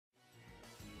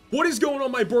What is going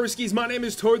on, my broskiis? My name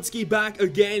is Toadskii, back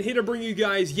again, here to bring you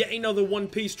guys yet another One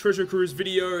Piece Treasure Cruise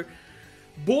video.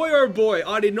 Boy oh boy,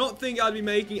 I did not think I'd be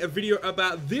making a video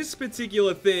about this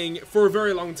particular thing for a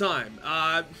very long time.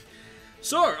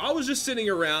 So, I was just sitting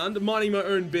around, minding my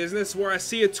own business, where I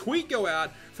see a tweet go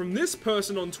out from this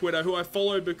person on Twitter who I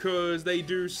followed because they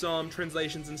do some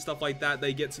translations and stuff like that.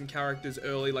 They get some characters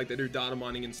early, like they do data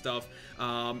mining and stuff.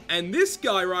 And this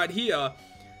guy right here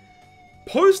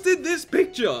posted this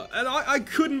picture, and I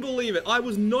couldn't believe it. I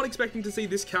was not expecting to see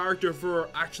this character for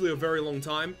actually a very long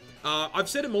time. I've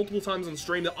said it multiple times on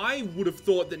stream that I would have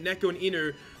thought that Neko and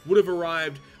Inu would have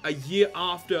arrived a year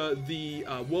after the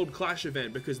World Clash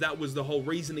event, because that was the whole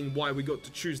reasoning why we got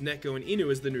to choose Neko and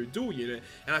Inu as the new dual unit.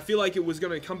 And I feel like it was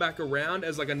going to come back around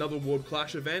as like another World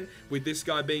Clash event with this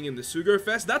guy being in the Sugo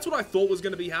Fest. That's what I thought was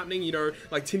going to be happening, you know,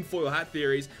 like tinfoil hat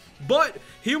theories. But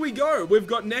here we go. We've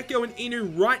got Neko and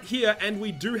Inu right here, and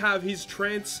we do have his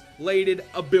translated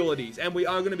abilities, and we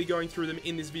are going to be going through them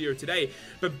in this video today.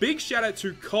 But big shout out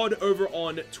to COD over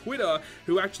on Twitter,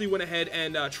 who actually went ahead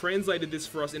and translated this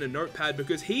for us in a notepad,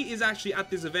 because he is actually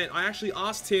at this event. I actually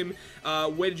asked him,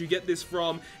 where did you get this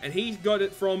from? And he got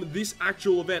it from this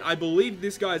actual event. I believe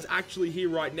this guy is actually here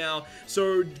right now.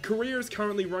 So Korea is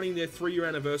currently running their 3-year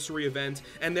anniversary event,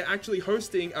 and they're actually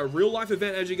hosting a real life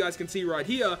event, as you guys can see right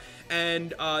here.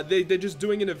 And they're just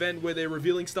doing an event where they're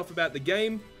revealing stuff about the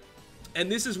game. And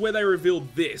this is where they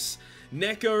revealed this.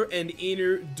 Neko and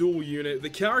Inu dual unit, the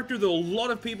character that a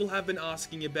lot of people have been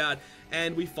asking about,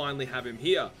 and we finally have him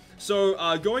here.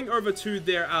 So, going over to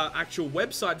their actual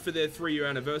website for their 3-year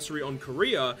anniversary on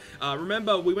Korea,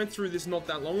 remember, we went through this not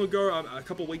that long ago, a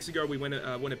couple of weeks ago we went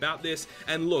about this,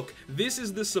 and look, this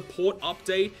is the support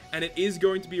update, and it is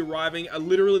going to be arriving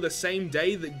literally the same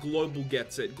day that Global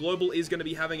gets it. Global is going to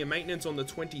be having a maintenance on the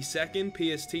 22nd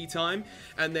PST time,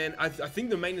 and then I think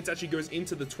the maintenance actually goes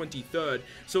into the 23rd,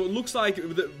 so it looks like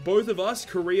both of us,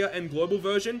 Korea and Global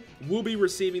version, will be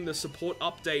receiving the support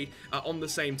update on the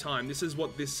same time. This is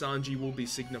what this will be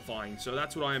signifying, so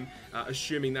that's what I'm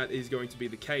assuming that is going to be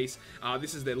the case.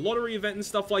 This is their lottery event and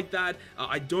stuff like that.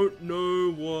 I don't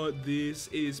know what this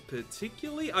is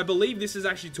particularly. I believe this is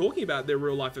actually talking about their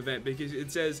real life event, because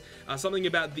it says something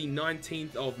about the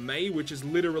 19th of May, which is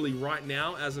literally right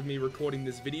now as of me recording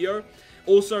this video.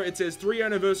 Also, it says 3-year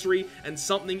anniversary and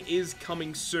something is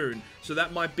coming soon. So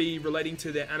that might be relating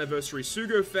to their anniversary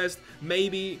Sugo Fest,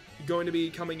 maybe going to be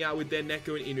coming out with their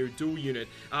Neko and Inu dual unit.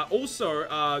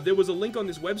 Also, there was a link on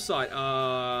this website.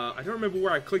 I don't remember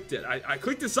where I clicked it. I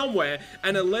clicked it somewhere,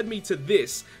 and it led me to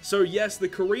this. So yes, the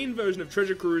Korean version of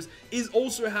Treasure Cruise is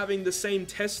also having the same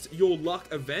Test Your Luck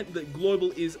event that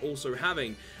Global is also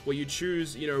having, where you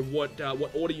choose, you know, what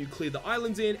order you clear the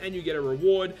islands in, and you get a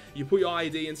reward. You put your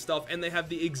ID and stuff, and they have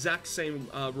the exact same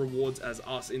rewards as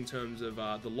us in terms of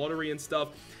the lottery and stuff.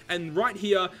 And right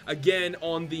here, again,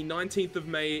 on the 19th of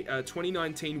May,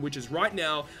 2019, which is right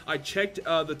now, I checked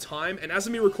the time, and as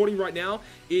of me recording right now,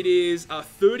 it is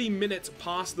 30 minutes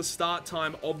past the start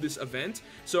time of this event.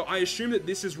 So I assume that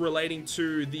this is relating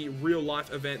to the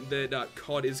real-life event that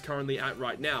COD is currently at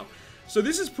right now. So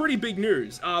this is pretty big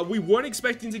news. We weren't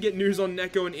expecting to get news on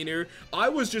Neko and Inu. I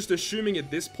was just assuming at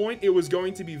this point it was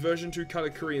going to be version 2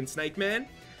 Katakuri and Snake Man.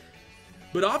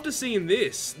 But after seeing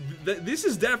this, this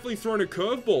is definitely thrown a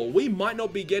curveball. We might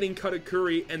not be getting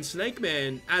Katakuri and Snake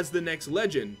Man as the next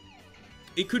legend.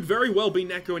 It could very well be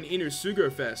Neko and Inu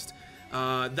Sugo Fest.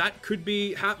 That could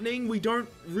be happening. We don't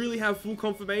really have full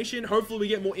confirmation. Hopefully we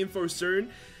get more info soon.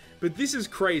 But this is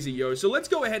crazy, yo. So let's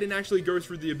go ahead and actually go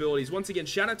through the abilities. Once again,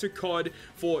 shout out to COD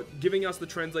for giving us the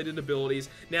translated abilities.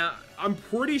 Now, I'm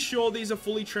pretty sure these are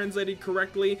fully translated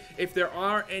correctly. If there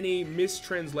are any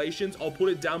mistranslations, I'll put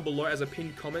it down below as a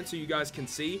pinned comment so you guys can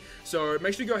see. So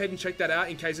make sure you go ahead and check that out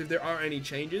in case if there are any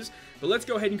changes. But let's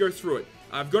go ahead and go through it.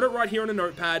 I've got it right here on a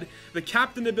notepad. The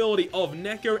captain ability of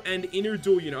Neko and Inu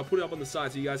dual unit. I'll put it up on the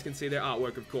side so you guys can see their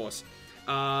artwork, of course.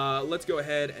 Let's go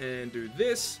ahead and do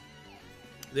this.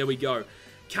 There we go.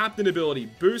 Captain ability.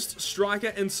 Boost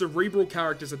Striker and Cerebral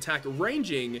characters attack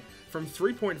ranging from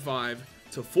 3.5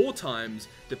 to 4 times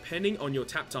depending on your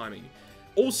tap timing.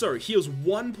 Also, heals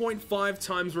 1.5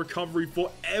 times recovery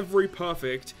for every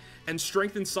perfect, and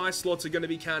strength and size slots are going to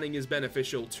be counting as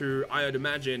beneficial to, I would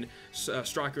imagine,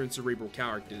 Striker and Cerebral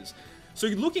characters. So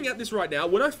looking at this right now,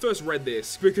 when I first read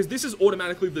this, because this is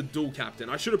automatically the dual captain,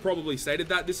 I should have probably stated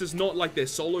that. This is not like their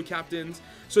solo captains.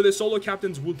 So their solo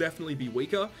captains will definitely be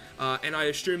weaker. And I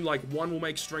assume like one will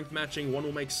make strength matching, one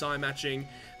will make psi matching.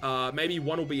 Maybe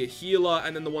one will be a healer,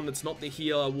 and then the one that's not the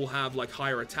healer will have like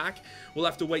higher attack. We'll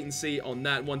have to wait and see on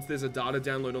that once there's a data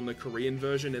download on the Korean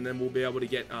version, and then we'll be able to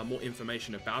get more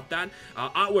information about that.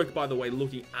 Artwork, by the way,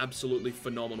 looking absolutely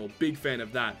phenomenal. Big fan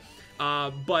of that.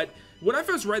 But when I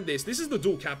first read this is the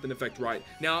dual captain effect, right?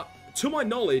 Now, to my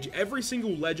knowledge, every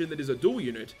single legend that is a dual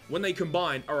unit, when they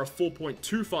combine, are a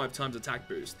 4.25 times attack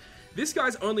boost. This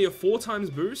guy's only a 4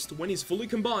 times boost when he's fully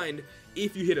combined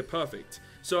if you hit it perfect.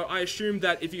 So I assume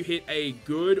that if you hit a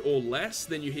good or less,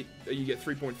 then you get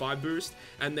 3.5 boost,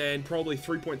 and then probably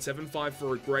 3.75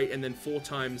 for a great, and then 4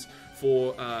 times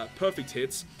for perfect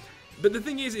hits. But the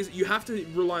thing is you have to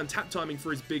rely on tap timing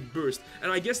for his big boost.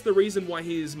 And I guess the reason why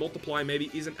his multiplier maybe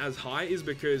isn't as high is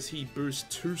because he boosts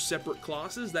 2 separate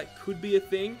classes. That could be a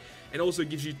thing. And also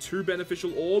gives you 2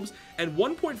 beneficial orbs. And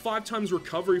 1.5 times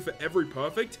recovery for every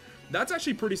perfect. That's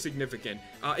actually pretty significant.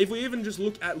 If we even just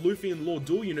look at Luffy and Law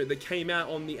dual unit that came out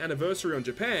on the anniversary on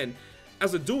Japan,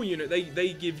 as a dual unit,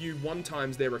 they give you 1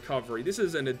 times their recovery. This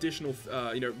is an additional,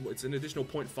 it's an additional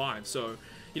 0.5. So,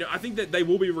 I think that they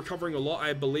will be recovering a lot.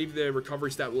 I believe their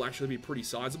recovery stat will actually be pretty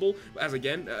sizable. As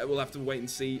again, we'll have to wait and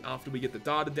see after we get the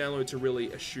data download to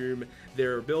really assume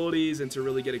their abilities and to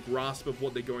really get a grasp of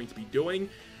what they're going to be doing.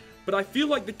 But I feel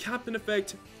like the captain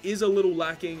effect is a little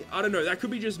lacking. I don't know, that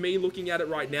could be just me looking at it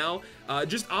right now.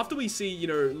 Just after we see,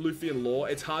 Luffy and Law,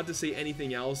 it's hard to see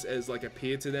anything else as like a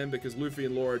peer to them because Luffy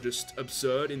and Law are just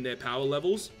absurd in their power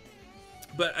levels.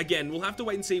 But again, we'll have to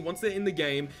wait and see once they're in the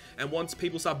game and once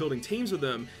people start building teams with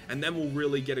them, and then we'll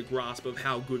really get a grasp of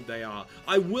how good they are.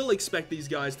 I will expect these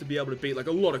guys to be able to beat like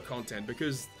a lot of content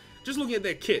because just looking at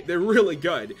their kit, they're really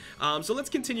good. So let's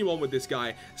continue on with this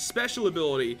guy. Special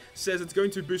ability says it's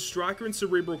going to boost Striker and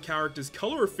Cerebral characters'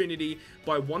 color affinity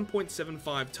by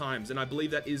 1.75 times, and I believe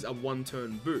that is a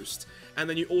 1-turn boost. And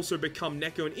then you also become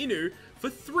Neko and Inu for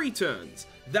 3 turns.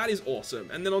 That is awesome.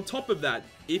 And then on top of that,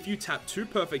 if you tap 2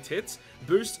 perfect hits,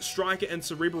 boost Striker and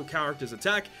Cerebral characters'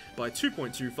 attack by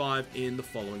 2.25 in the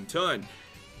following turn.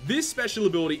 This special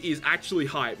ability is actually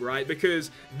hype, right?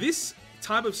 Because this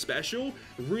type of special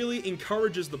really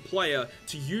encourages the player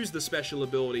to use the special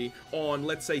ability on,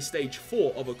 let's say, stage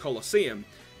 4 of a Colosseum.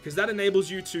 Because that enables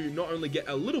you to not only get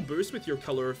a little boost with your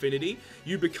color affinity,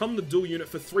 you become the dual unit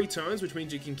for 3 turns, which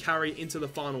means you can carry into the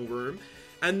final room,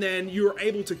 and then you're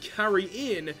able to carry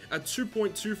in a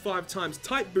 2.25 times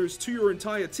type boost to your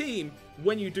entire team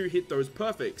when you do hit those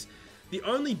perfects. The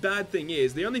only bad thing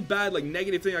is, the only bad, like,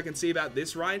 negative thing I can see about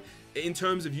this, right, in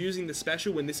terms of using the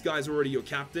special when this guy's already your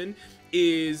captain,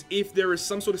 is if there is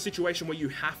some sort of situation where you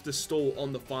have to stall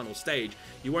on the final stage.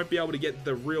 You won't be able to get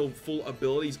the real full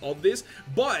abilities of this,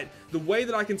 but the way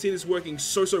that I can see this working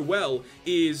so well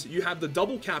is you have the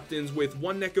double captains with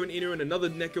one Neko and Inu and another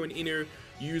Neko and Inu.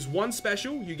 You use one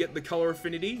special, you get the color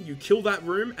affinity, you kill that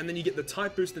room, and then you get the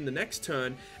type boost in the next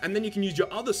turn, and then you can use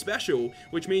your other special,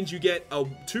 which means you get a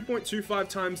 2.25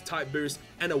 times type boost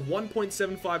and a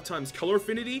 1.75 times color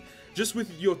affinity just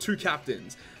with your 2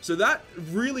 captains. So that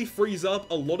really frees up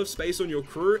a lot of space on your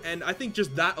crew, and I think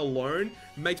just that alone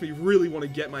makes me really want to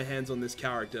get my hands on this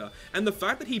character. And the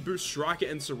fact that he boosts Striker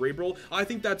and Cerebral, I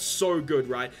think that's so good,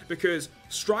 right? Because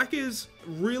Strikers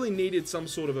really needed some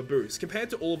sort of a boost. Compared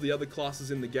to all of the other classes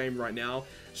in the game right now,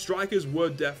 Strikers were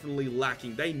definitely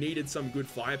lacking. They needed some good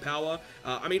firepower.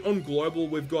 I mean, on Global,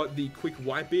 we've got the Quick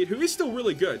Whitebeard, who is still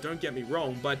really good, don't get me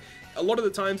wrong, but a lot of the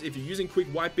times, if you're using Quick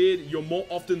Whitebeard, you're more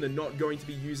often than not going to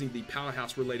be using the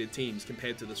powerhouse-related teams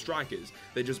compared to the Strikers.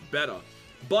 They're just better.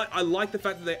 But I like the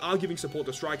fact that they are giving support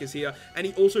to Strikers here, and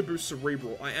he also boosts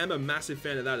Cerebral. I am a massive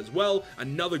fan of that as well.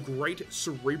 Another great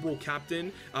Cerebral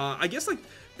captain. I guess, like,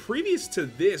 previous to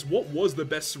this, what was the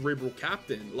best Cerebral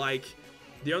captain? Like,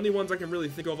 the only ones I can really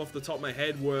think of off the top of my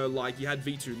head were, like, you had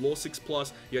V2 Law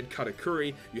 6+, you had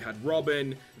Katakuri, you had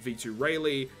Robin, V2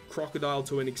 Rayleigh, Crocodile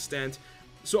to an extent.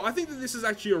 So I think that this is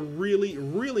actually a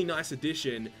really nice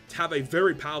addition to have a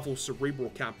very powerful Cerebral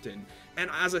captain.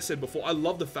 And as I said before, I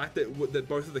love the fact that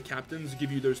both of the captains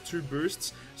give you those 2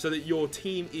 boosts so that your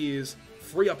team is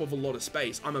free up of a lot of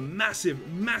space. I'm a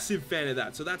massive fan of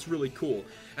that, so that's really cool.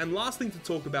 And last thing to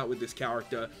talk about with this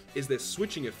character is their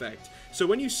switching effect. So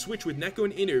when you switch with Neko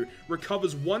and Inu,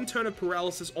 recovers 1 turn of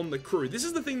paralysis on the crew. This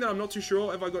is the thing that I'm not too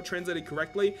sure if I got translated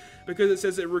correctly, because it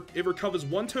says it recovers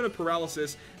 1 turn of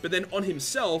paralysis, but then on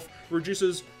himself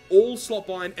reduces all slot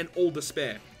bind and all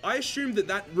despair. I assume that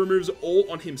that removes all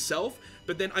on himself,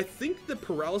 but then I think the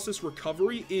Paralysis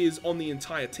recovery is on the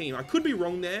entire team. I could be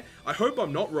wrong there. I hope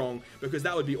I'm not wrong, because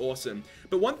that would be awesome.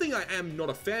 But one thing I am not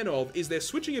a fan of is their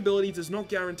switching ability does not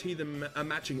guarantee them a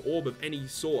matching orb of any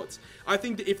sorts. I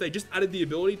think that if they just added the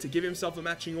ability to give himself a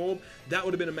matching orb, that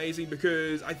would have been amazing,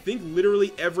 because I think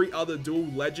literally every other dual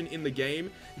legend in the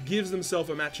game gives themselves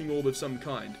a matching orb of some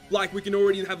kind. Like, we can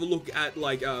already have a look at,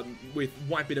 like, with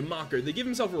Whitebeard and Marco, they give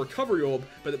themselves a recovery orb,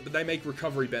 but they make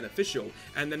recovery beneficial.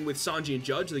 And then with Sanji and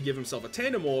Judge, they give themselves a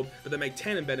tandem orb, but they make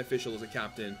tandem beneficial as a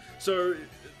captain. So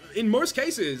in most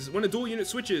cases, when a dual unit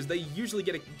switches, they usually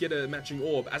get a matching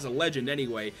orb as a legend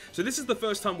anyway. So this is the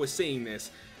first time we're seeing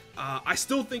this. I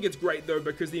still think it's great though,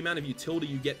 because the amount of utility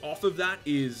you get off of that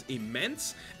is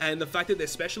immense, and the fact that their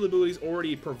special abilities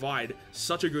already provide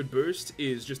such a good boost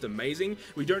is just amazing.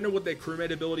 We don't know what their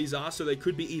crewmate abilities are, so they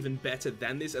could be even better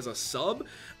than this as a sub,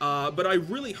 but I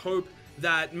really hope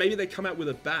that maybe they come out with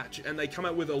a batch, and they come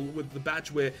out with the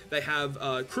batch where they have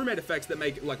crewmate effects that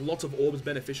make like lots of orbs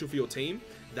beneficial for your team.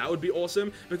 That would be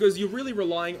awesome, because you're really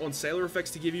relying on sailor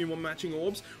effects to give you more matching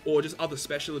orbs, or just other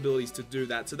special abilities to do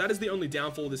that. So that is the only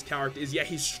downfall of this character, is yeah,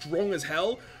 he's strong as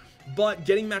hell, but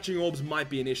getting matching orbs might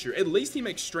be an issue. At least he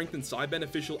makes strength and side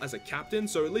beneficial as a captain,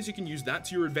 so at least you can use that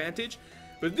to your advantage.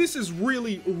 But this is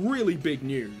really, really big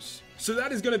news. So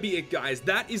that is going to be it, guys.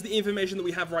 That is the information that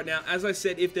we have right now. As I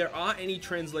said, if there are any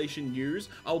translation news,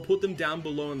 I'll put them down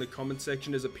below in the comment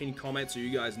section as a pinned comment, so you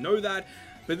guys know that.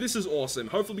 But this is awesome.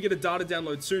 Hopefully we get a data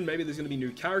download soon. Maybe there's going to be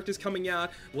new characters coming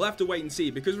out. We'll have to wait and see.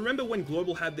 Because remember when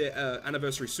Global had their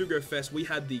anniversary Sugo Fest, we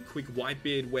had the quick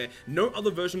Whitebeard, where no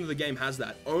other version of the game has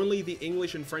that. Only the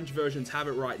English and French versions have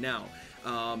it right now.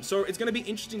 So it's going to be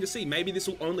interesting to see. Maybe this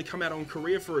will only come out on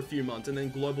Korea for a few months, and then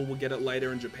Global will get it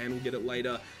later, and Japan will get it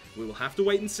later. We will have to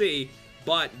wait and see.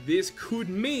 But this could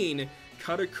mean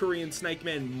Katakuri and Snake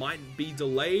Man might be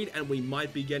delayed, and we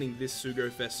might be getting this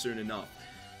Sugo Fest soon enough.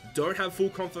 Don't have full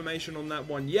confirmation on that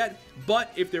one yet, but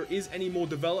if there is any more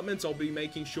developments, I'll be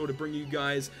making sure to bring you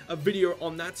guys a video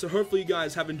on that. So hopefully you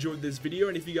guys have enjoyed this video,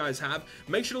 and if you guys have,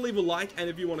 make sure to leave a like, and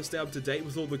if you want to stay up to date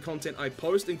with all the content I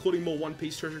post, including more One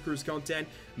Piece Treasure Cruise content,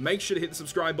 make sure to hit the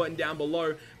subscribe button down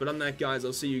below. But on that, guys,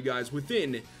 I'll see you guys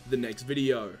within the next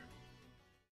video.